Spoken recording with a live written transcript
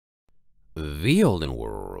The Olden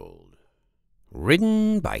World.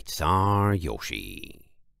 Written by Czar Yoshi.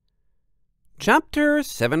 Chapter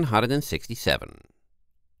 767.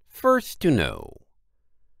 First to Know.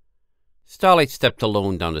 Starlight stepped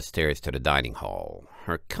alone down the stairs to the dining hall,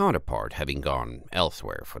 her counterpart having gone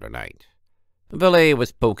elsewhere for the night. Valet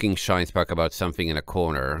was poking Shinespark about something in a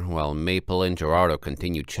corner, while Maple and Gerardo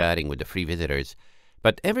continued chatting with the three visitors,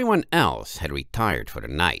 but everyone else had retired for the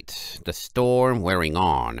night, the storm wearing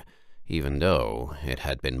on, even though it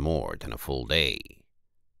had been more than a full day.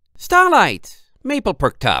 "Starlight!" Maple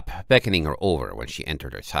perked up, beckoning her over when she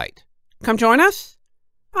entered her sight. "Come join us?"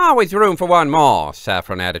 "Always room for one more,"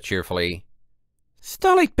 Saffron added cheerfully.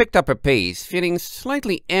 Starlight picked up her pace, feeling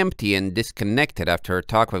slightly empty and disconnected after her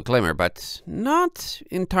talk with Glimmer, but not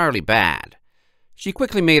entirely bad. She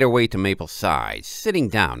quickly made her way to Maple's side, sitting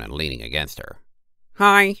down and leaning against her.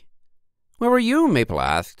 "Hi." "Where were you?" Maple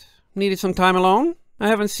asked. "Needed some time alone? I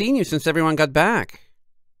haven't seen you since everyone got back."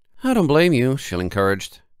 "I don't blame you," Shill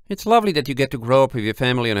encouraged. "It's lovely that you get to grow up with your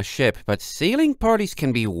family on a ship, but sailing parties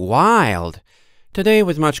can be wild. Today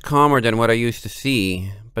was much calmer than what I used to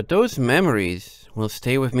see, but those memories will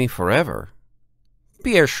stay with me forever."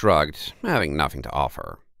 Pierre shrugged, having nothing to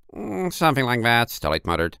offer. "Something like that," Starlight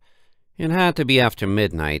muttered. It had to be after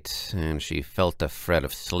midnight, and she felt the thread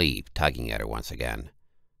of sleep tugging at her once again.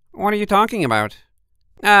 "What are you talking about?"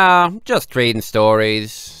 Just trading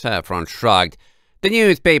stories," Saffron shrugged. "The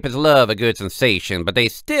newspapers love a good sensation, but they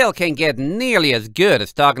still can't get nearly as good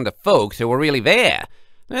as talking to folks who were really there.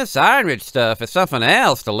 This Ironridge stuff is something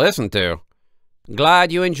else to listen to."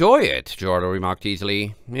 "Glad you enjoy it," Gerardo remarked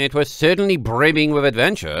easily. "It was certainly brimming with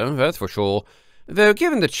adventure, that's for sure. Though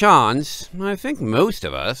given the chance, I think most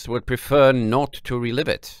of us would prefer not to relive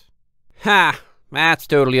it." "Ha! That's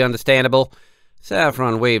totally understandable."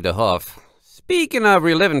 Saffron waved a huff. "Speaking of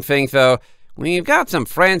reliving things, though, we've got some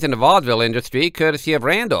friends in the vaudeville industry, courtesy of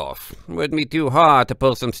Randolph. Wouldn't be too hard to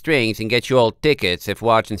pull some strings and get you all tickets if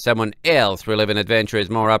watching someone else relive an adventure is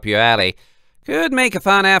more up your alley. Could make a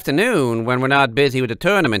fun afternoon when we're not busy with the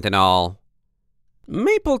tournament and all."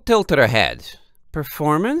 Maple tilted her head.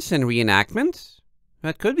 "Performance and reenactment?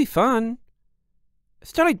 That could be fun."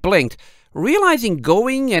 Starlight blinked, realizing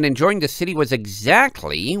going and enjoying the city was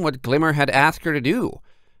exactly what Glimmer had asked her to do.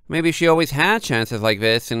 Maybe she always had chances like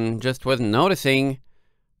this and just wasn't noticing.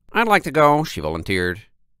 "I'd like to go," she volunteered.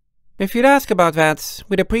 "If you'd ask about that,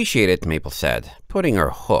 we'd appreciate it," Maple said, putting her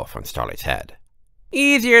hoof on Starlight's head.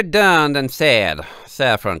 "Easier done than said,"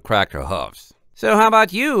 Saffron cracked her hoofs. "So how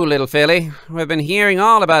about you, little filly? We've been hearing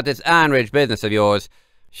all about this Ironridge business of yours.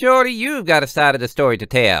 Surely you've got a side of the story to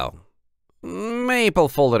tell." Maple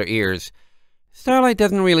folded her ears. Starlight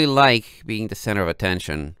doesn't really like being the center of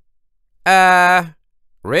attention.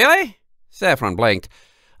 Really?" Saffron blinked.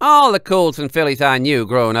 "All the colts and fillies I knew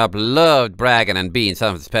growing up loved bragging and being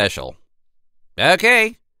something special."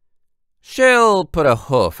 "Okay." Shill put a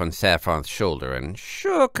hoof on Saffron's shoulder and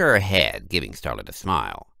shook her head, giving Starlight a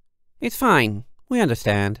smile. "It's fine. We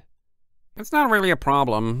understand." "It's not really a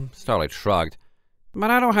problem," Starlight shrugged.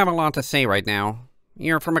 "But I don't have a lot to say right now.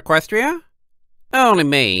 You're from Equestria?" "Only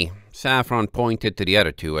me." Saffron pointed to the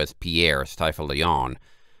other two as Pierre stifled a yawn.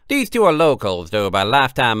 "These two are locals, though by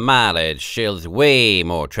lifetime mileage, Shill's way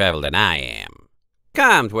more traveled than I am.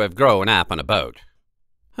 Comes with growing up on a boat."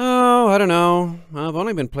 "Oh, I don't know. I've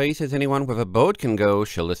only been places anyone with a boat can go,"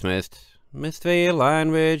 Shill dismissed. "Mistvale,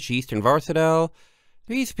 Ironridge, Eastern Varsadel.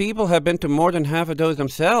 These people have been to more than half of those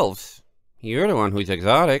themselves. You're the one who's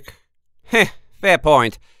exotic." "Heh, fair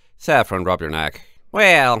point." Saffron rubbed her neck.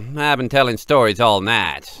 "Well, I've been telling stories all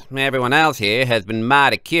night. Everyone else here has been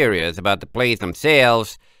mighty curious about the place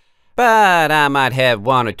themselves, but I might have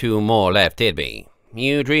one or two more left in me.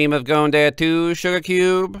 You dream of going there too, Sugar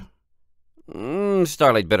Cube?"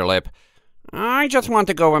 Starlight bit her lip. "I just want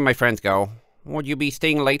to go when my friends go. Would you be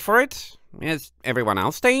staying late for it? Is everyone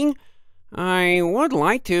else staying?" "I would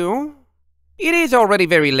like to." "It is already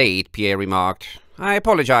very late," Pierre remarked. "I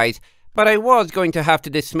apologize, but I was going to have to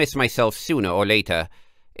dismiss myself sooner or later.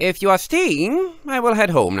 If you are staying, I will head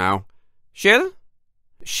home now. Shill?"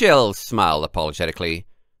 Shill smiled apologetically.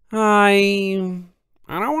 I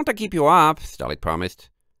don't want to keep you up," Starlight promised.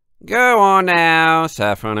 "Go on now,"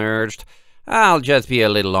 Saffron urged. "I'll just be a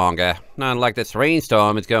little longer. Not like this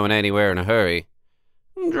rainstorm is going anywhere in a hurry."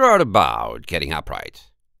 Gerardo bowed, getting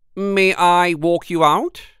upright. "May I walk you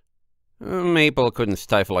out?" Maple couldn't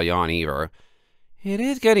stifle a yawn either. "It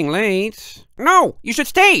is getting late." "No, you should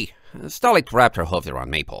stay!" Starlight wrapped her hooves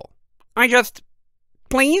around Maple.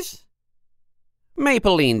 Please?"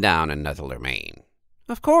 Maple leaned down and nuzzled her mane.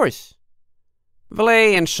 "Of course."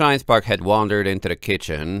 Valet and Shinespark had wandered into the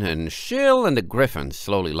kitchen, and Shill and the Griffin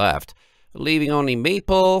slowly left, leaving only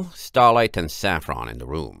Maple, Starlight, and Saffron in the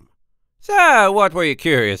room. "So, what were you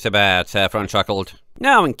curious about?" Saffron chuckled.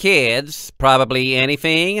 "Knowing kids, probably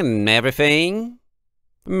anything and everything."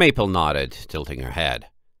 Maple nodded, tilting her head.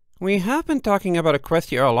 "We have been talking about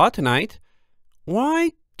Equestria a lot tonight.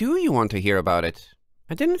 Why do you want to hear about it?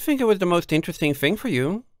 I didn't think it was the most interesting thing for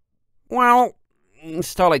you." "Well,"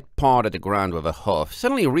 Starlight pawed at the ground with a hoof,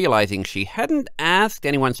 suddenly realizing she hadn't asked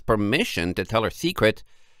anyone's permission to tell her secret,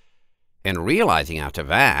 and realizing after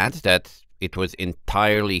that it was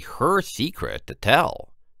entirely her secret to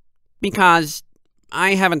tell. "Because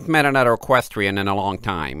I haven't met another equestrian in a long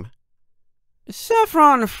time."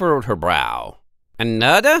 Saffron furrowed her brow.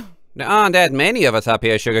 "Another? There aren't that many of us up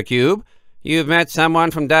here, Sugar Cube. You've met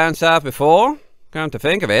someone from down south before? Come to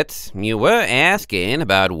think of it, you were asking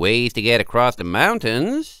about ways to get across the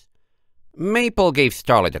mountains." Maple gave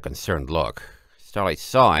Starlight a concerned look. Starlight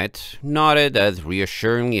saw it, nodded as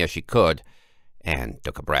reassuringly as she could, and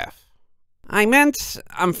took a breath. "I meant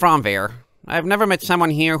I'm from there. I've never met someone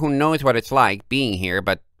here who knows what it's like being here,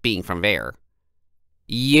 but being from there."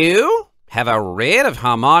 "You have a writ of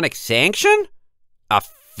harmonic sanction? A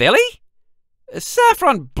filly?"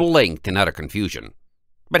 Saffron blinked in utter confusion.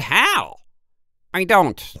 "But how?" "I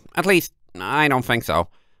don't. At least, I don't think so.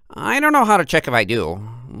 I don't know how to check if I do."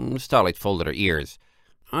 Starlight folded her ears.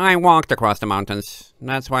 "I walked across the mountains.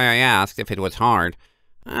 That's why I asked if it was hard.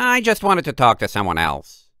 I just wanted to talk to someone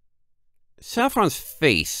else." Saffron's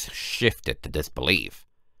face shifted to disbelief.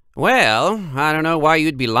 "Well, I don't know why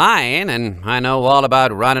you'd be lying, and I know all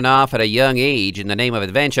about running off at a young age in the name of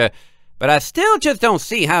adventure, but I still just don't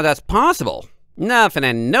see how that's possible. Nothing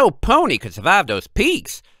and no pony could survive those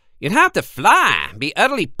peaks. You'd have to fly, be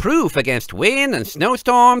utterly proof against wind and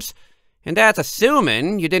snowstorms, and that's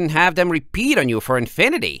assuming you didn't have them repeat on you for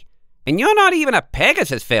infinity. And you're not even a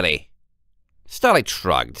Pegasus filly." Starlight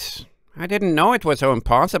shrugged. "I didn't know it was so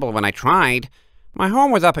impossible when I tried. My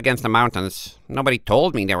home was up against the mountains. Nobody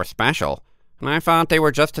told me they were special, and I thought they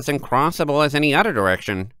were just as uncrossable as any other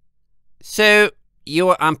direction." "So, you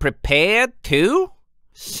were unprepared, too?"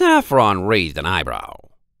 Saffron raised an eyebrow.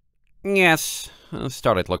 "Yes."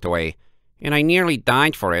 Starlight looked away. "And I nearly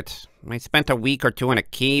died for it. I spent a week or two in a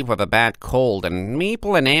cave with a bad cold, and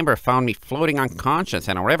Maple and Amber found me floating unconscious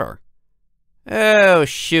in a river." "Oh,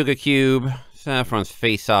 Sugar Cube." Saffron's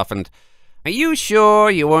face softened. "Are you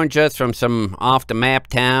sure you weren't just from some off-the-map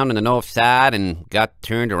town in the north side and got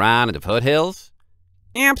turned around in the foothills?"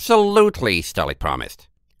 "Absolutely," Starlight promised.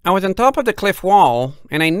 "I was on top of the cliff wall,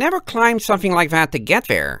 and I never climbed something like that to get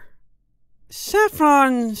there."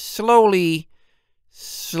 Saffron slowly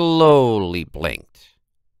blinked.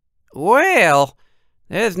 "Well,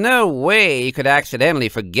 there's no way you could accidentally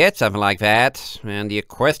forget something like that, and the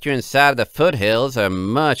equestrian side of the foothills are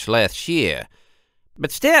much less sheer.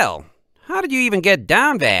 But still, how did you even get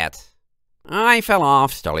down that?" "I fell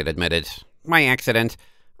off," Starlight admitted. "By accident.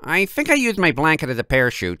 I think I used my blanket as a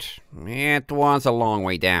parachute. It was a long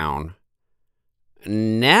way down."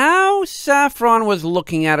 Now Saffron was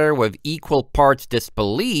looking at her with equal parts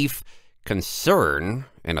disbelief, concern,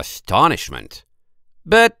 and astonishment.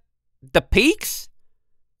 "But the peaks?"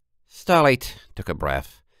 Starlight took a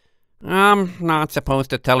breath. "I'm not supposed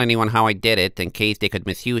to tell anyone how I did it in case they could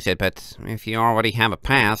misuse it, but if you already have a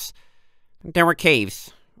pass. There were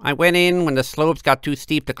caves. I went in when the slopes got too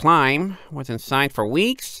steep to climb, was inside for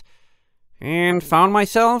weeks, and found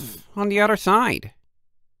myself on the other side."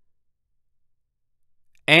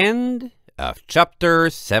 End of chapter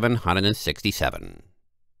 767.